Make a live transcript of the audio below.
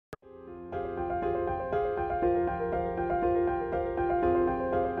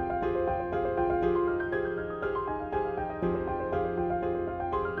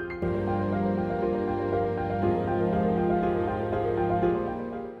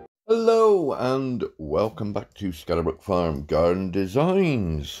Hello and welcome back to Scatterbrook Farm Garden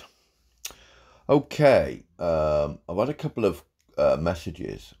Designs. Okay, I've had a couple of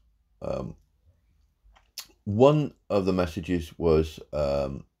messages. One of the messages was,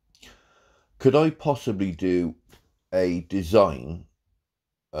 could I possibly do a design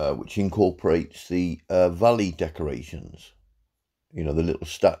which incorporates the valley decorations, you know, the little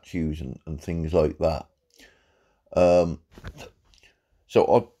statues and things like that. So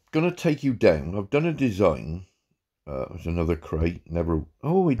I'm going to take you down. I've done a design. There's another crate. Never.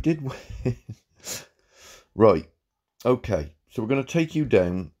 Oh, it did win. Right. Okay. So we're going to take you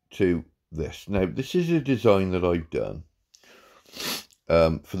down to this. Now, this is a design that I've done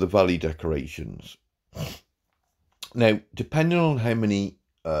for the valley decorations. Now, depending on how many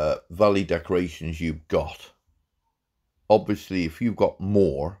valley decorations you've got, obviously, if you've got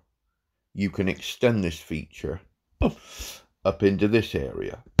more, you can extend this feature up into this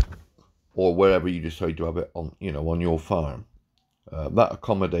area, or wherever you decide to have it on, you know, on your farm. That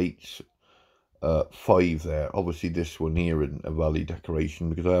accommodates 5 there. Obviously this one here isn't a valley decoration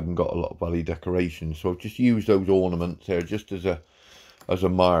because I haven't got a lot of valley decorations, so I've just used those ornaments there just as a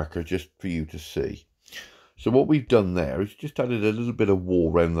marker, just for you to see. So what we've done there is just added a little bit of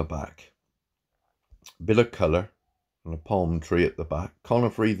wall round the back, a bit of colour, and a palm tree at the back,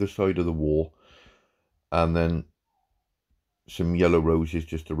 conifer either side of the wall, and then some yellow roses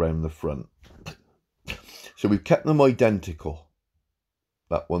just around the front. So we've kept them identical.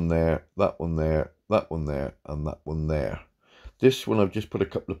 That one there, that one there, that one there, and that one there. This one I've just put a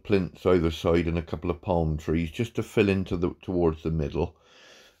couple of plinths either side and a couple of palm trees just to fill into towards the middle.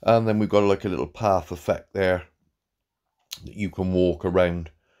 And then we've got like a little path effect there that you can walk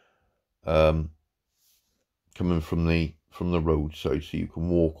around, coming from the roadside, so you can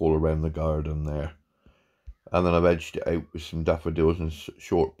walk all around the garden there. And then I've edged it out with some daffodils and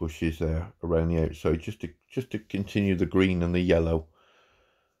short bushes there around the outside, just to continue the green and the yellow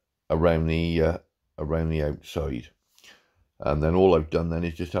around the outside. And then all I've done then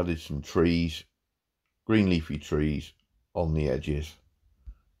is just added some trees, green leafy trees on the edges.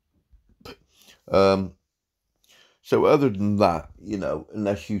 So other than that, you know,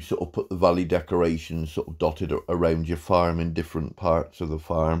 unless you sort of put the valley decorations sort of dotted around your farm in different parts of the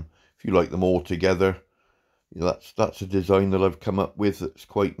farm, if you like them all together, you know, that's a design that I've come up with that's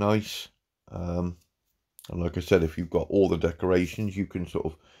quite nice. And like I said, if you've got all the decorations, you can sort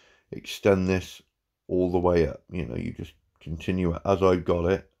of extend this all the way up. You know, you just continue it as I've got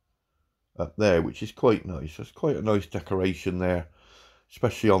it up there, which is quite nice. That's quite a nice decoration there,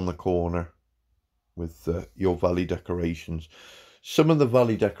 especially on the corner with your valley decorations. Some of the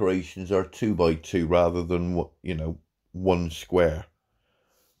valley decorations are 2 by 2 rather than, you know, 1 square.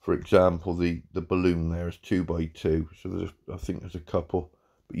 For example, the balloon there is 2 by 2, so I think there's a couple,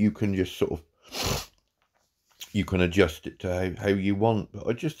 but you can just sort of, you can adjust it to how you want. But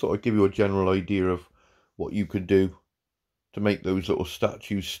I just thought I'd give you a general idea of what you could do to make those little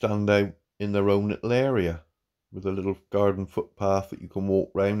statues stand out in their own little area, with a little garden footpath that you can walk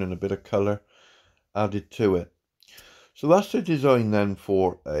round and a bit of colour added to it. So that's the design then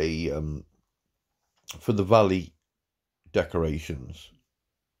for the valley decorations.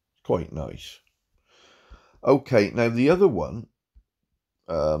 Quite nice. Okay, now the other one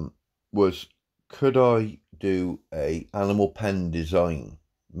was, could I do a animal pen design,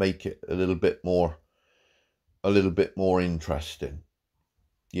 make it a little bit more interesting,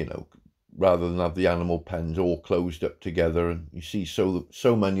 you know, rather than have the animal pens all closed up together. And you see so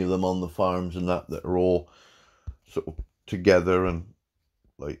many of them on the farms and that are all sort of together and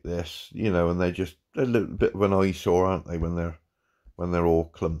like this, you know, and they're just a little bit of an eyesore, aren't they, when they're all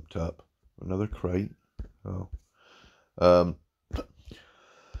clumped up. Another crate. Oh.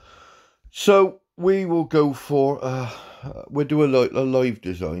 So we will go for we'll do a live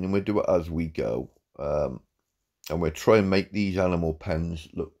design, and we'll do it as we go, and we'll try and make these animal pens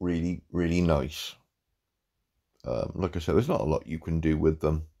look really, really nice. Like I said, there's not a lot you can do with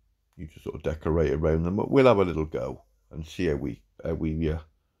them. You just sort of decorate around them, but we'll have a little go and see how we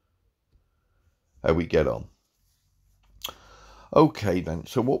get on. Okay then,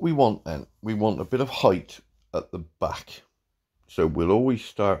 so what we want then, we want a bit of height at the back. So we'll always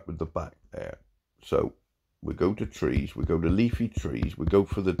start with the back there. So we go to trees, we go to leafy trees, we go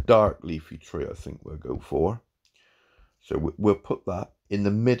for the dark leafy tree, I think we'll go for. So we'll put that in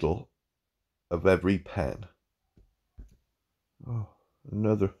the middle of every pen. Oh,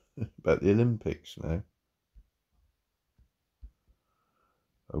 Another about the Olympics now.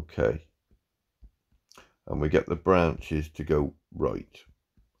 Okay. And we get the branches to go right.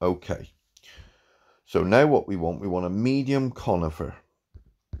 Okay. So now what we want a medium conifer.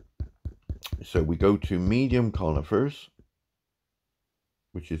 So we go to medium conifers,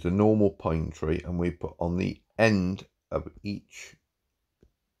 which is a normal pine tree, and we put on the end of each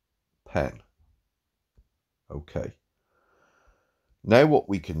pen. Okay. Now what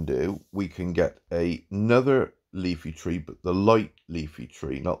we can do, we can get another leafy tree, but the light leafy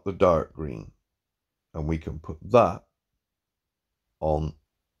tree, not the dark green. And we can put that on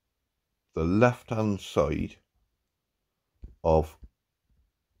the left-hand side of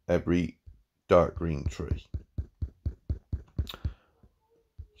every dark green tree.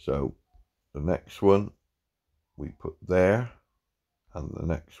 So the next one we put there, and the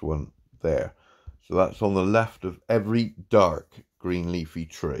next one there. So that's on the left of every dark green leafy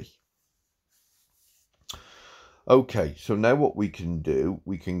tree. Okay, so now what we can do,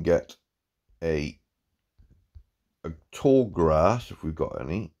 we can get a tall grass, if we've got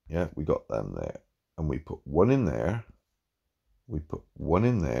any. Yeah, we got them there. And we put one in there, we put one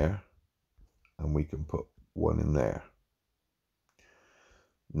in there, and we can put one in there.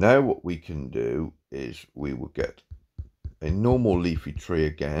 Now what we can do is we will get a normal leafy tree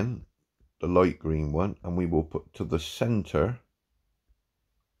again, the light green one, and we will put to the center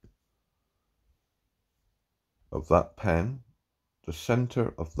of that pen, the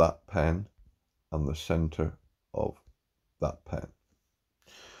center of that pen, and the center of that pen.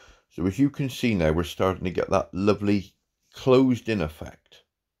 So as you can see now, we're starting to get that lovely closed in effect,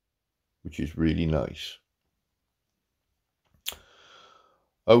 which is really nice.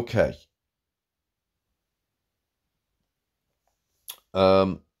 Okay.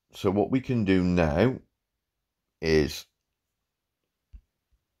 So what we can do now is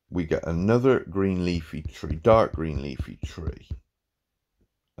we get another green leafy tree, dark green leafy tree,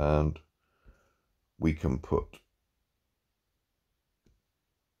 and we can put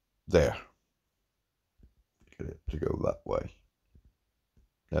there. Get it to go that way.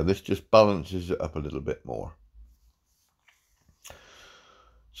 Now this just balances it up a little bit more.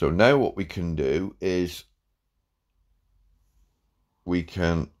 So now what we can do is we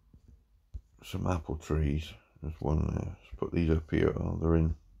can, some apple trees, there's one there, let's put these up here. Oh,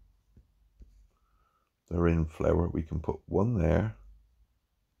 they're in flower. We can put one there,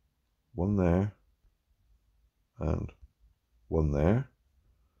 and one there.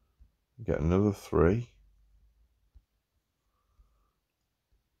 Get another three.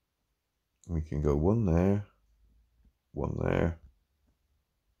 We can go one there,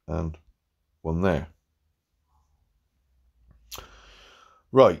 and one there.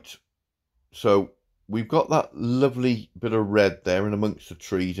 Right, so we've got that lovely bit of red there in amongst the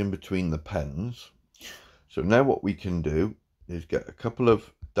trees in between the pens. So now what we can do is get a couple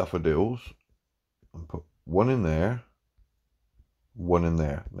of daffodils and put one in there, one in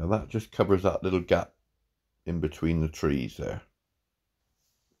there. Now that just covers that little gap in between the trees there.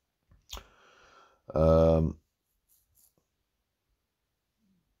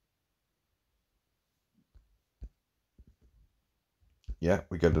 Yeah,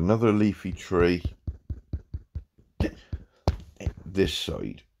 we get another leafy tree this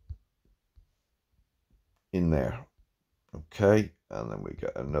side in there. Okay, and then we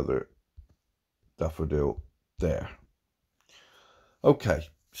get another daffodil there. Okay,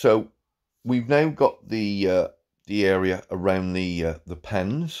 so we've now got the area around the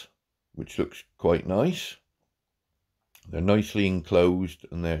pens, which looks quite nice. They're nicely enclosed,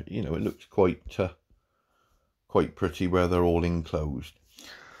 and they're, you know, it looks quite pretty where they're all enclosed.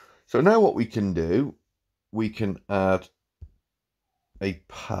 So now what we can do, we can add a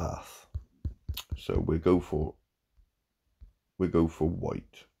path. So we go for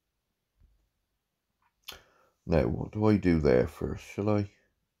white. Now what do I do there first? Shall I?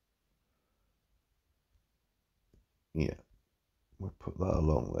 Yeah, we'll put that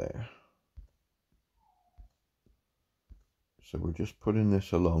along there. So we're just putting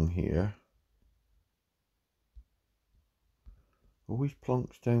this along here. Always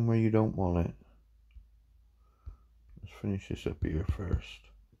plonks down where you don't want it. Let's finish this up here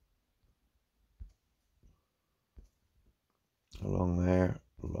first. Along there,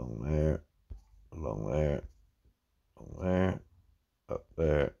 along there, along there, along there, up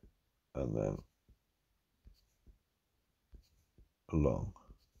there, and then along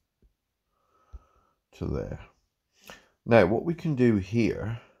to there. Now what we can do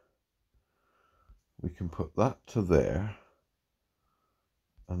here, we can put that to there,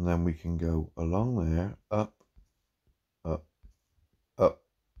 and then we can go along there, up, up,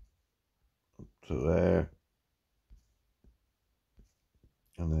 to there.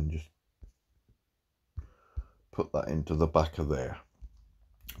 And then just put that into the back of there.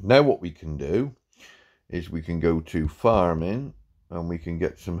 Now what we can do is we can go to farming and we can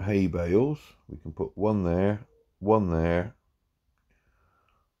get some hay bales. We can put one there, one there,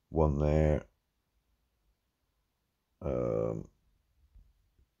 one there,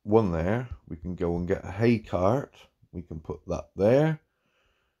 one there. We can go and get a hay cart. We can put that there,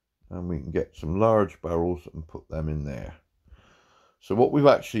 and we can get some large barrels and put them in there. So what we've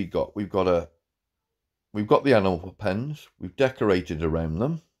actually got, we've got the animal pens. We've decorated around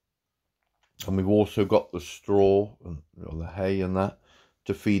them, and we've also got the straw and the hay and that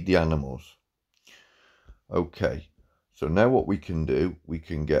to feed the animals. Okay, so now what we can do, we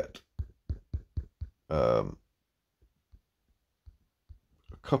can get a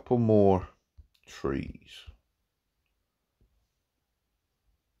couple more trees.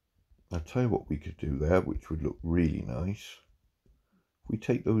 I'll tell you what we could do there, which would look really nice. If we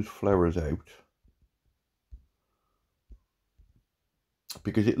take those flowers out,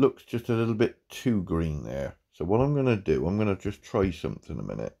 because it looks just a little bit too green there. So what I'm going to do, I'm going to just try something a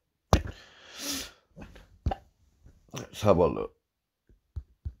minute. Let's have a look.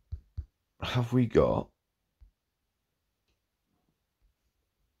 Have we got...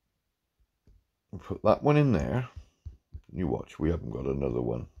 Put that one in there. You watch, we haven't got another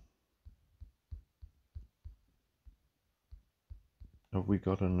one. Have we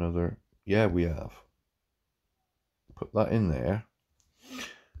got another? Yeah, we have. Put that in there.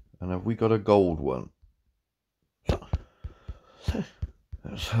 And have we got a gold one?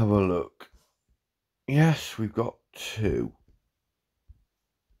 Let's have a look. Yes, we've got two.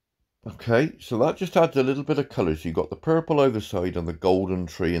 Okay, so that just adds a little bit of colour. So you've got the purple either side and the golden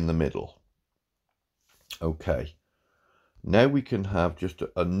tree in the middle. Okay, now we can have just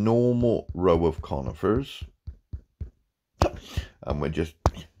a normal row of conifers. And we just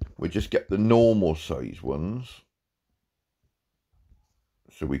get the normal size ones.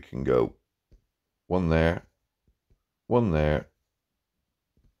 So we can go one there,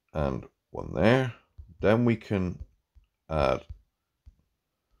 and one there. Then we can add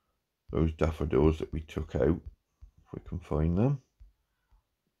those daffodils that we took out, if we can find them.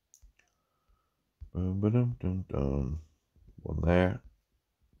 One there,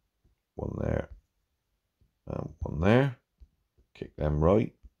 and one there. Kick them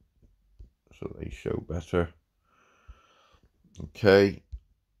right so they show better. Okay,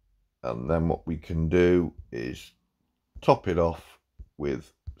 and then what we can do is top it off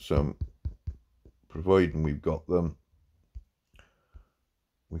with some, providing we've got them,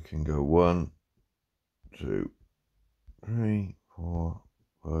 we can go 1, 2, 3, 4,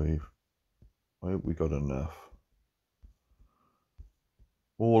 5. I hope we got enough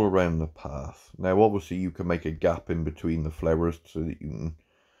all around the path. Now obviously you can make a gap in between the flowers so that you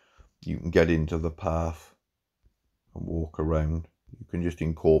can get into the path and walk around. You can just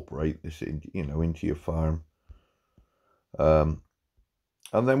incorporate this in, into your farm. And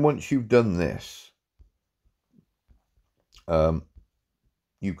then once you've done this,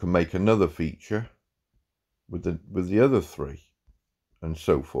 you can make another feature with the other 3 and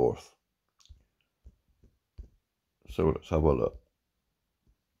so forth. So let's have a look.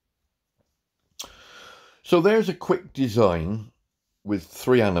 So there's a quick design with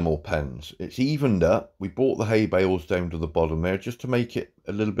 3 animal pens. It's evened up. We brought the hay bales down to the bottom there just to make it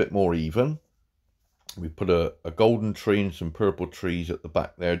a little bit more even. We put a golden tree and some purple trees at the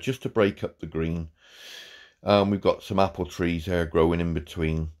back there just to break up the green. We've got some apple trees there growing in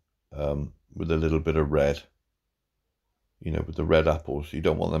between with a little bit of red. With the red apples. You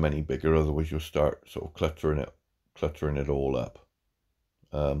don't want them any bigger, otherwise you'll start sort of cluttering it all up.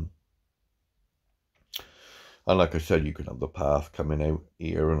 And like I said, you can have the path coming out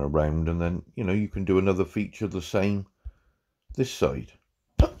here and around, and then, you can do another feature the same this side.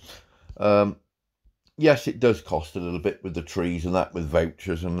 Yes, it does cost a little bit with the trees and that, with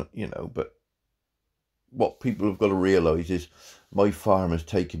vouchers and, but what people have got to realise is my farm has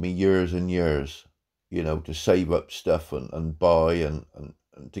taken me years and years, to save up stuff and buy and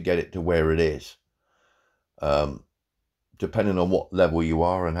to get it to where it is. Depending on what level you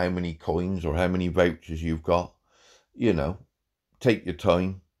are and how many coins or how many vouchers you've got, take your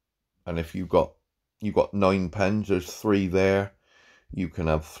time. And if you've got 9 pens, there's 3 there. You can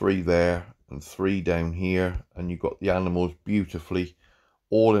have 3 there and 3 down here, and you've got the animals beautifully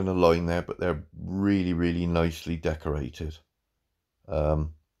all in a line there, but they're really, really nicely decorated. You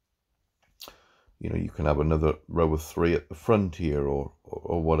can have another row of 3 at the front here or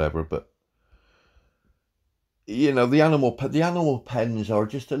whatever, but the animal pens are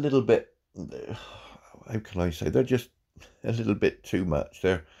just a little bit how can I say, they're just a little bit too much.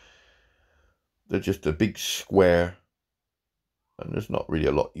 They're just a big square, and there's not really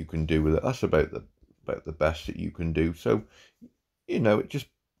a lot you can do with it. That's about the best that you can do. So, you know, it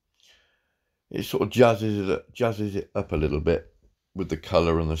sort of jazzes it up a little bit with the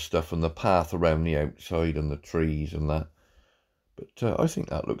colour and the stuff and the path around the outside and the trees and that. But I think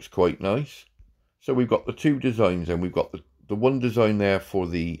that looks quite nice. So we've got the two designs, and we've got the one design there for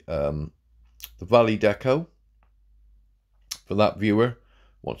the valley deco. For that viewer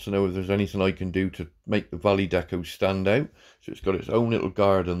wants to know if there's anything I can do to make the valley deco stand out. So it's got its own little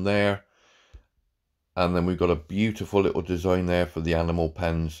garden there. And then we've got a beautiful little design there for the animal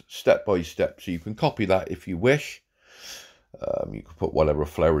pens, step by step. So you can copy that if you wish. You can put whatever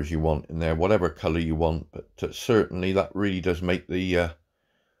flowers you want in there, whatever colour you want. But certainly that really does make the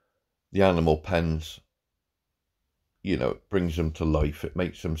animal pens, you know, it brings them to life. It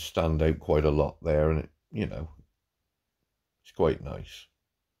makes them stand out quite a lot there. And, it, you know, it's quite nice.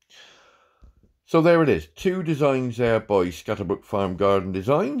 So there it is. Two designs there by Scatterbrook Farm Garden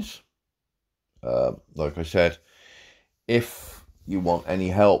Designs. Like I said, if you want any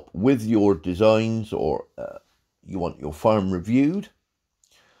help with your designs, or you want your farm reviewed,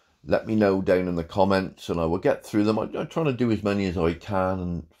 let me know down in the comments and I will get through them. I'm trying to do as many as I can,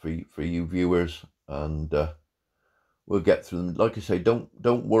 and for you viewers, and we'll get through them. Like I say,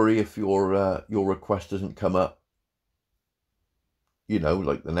 don't worry if your request doesn't come up, you know,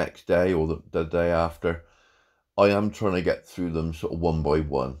 like the next day or the day after. I am trying to get through them sort of one by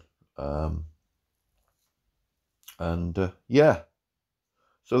one. Yeah,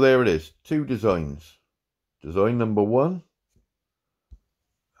 so there it is, two designs. Design number one,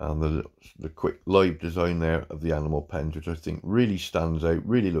 and the quick live design there of the animal pens, which I think really stands out,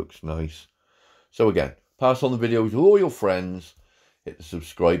 really looks nice. So again, pass on the videos with all your friends, hit the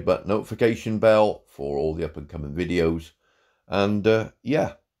subscribe button, notification bell for all the up and coming videos, and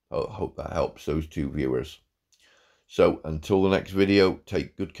yeah, I hope that helps those two viewers. So until the next video,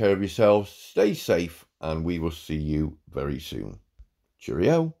 take good care of yourselves, stay safe, and we will see you very soon.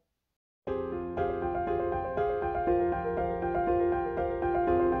 Cheerio.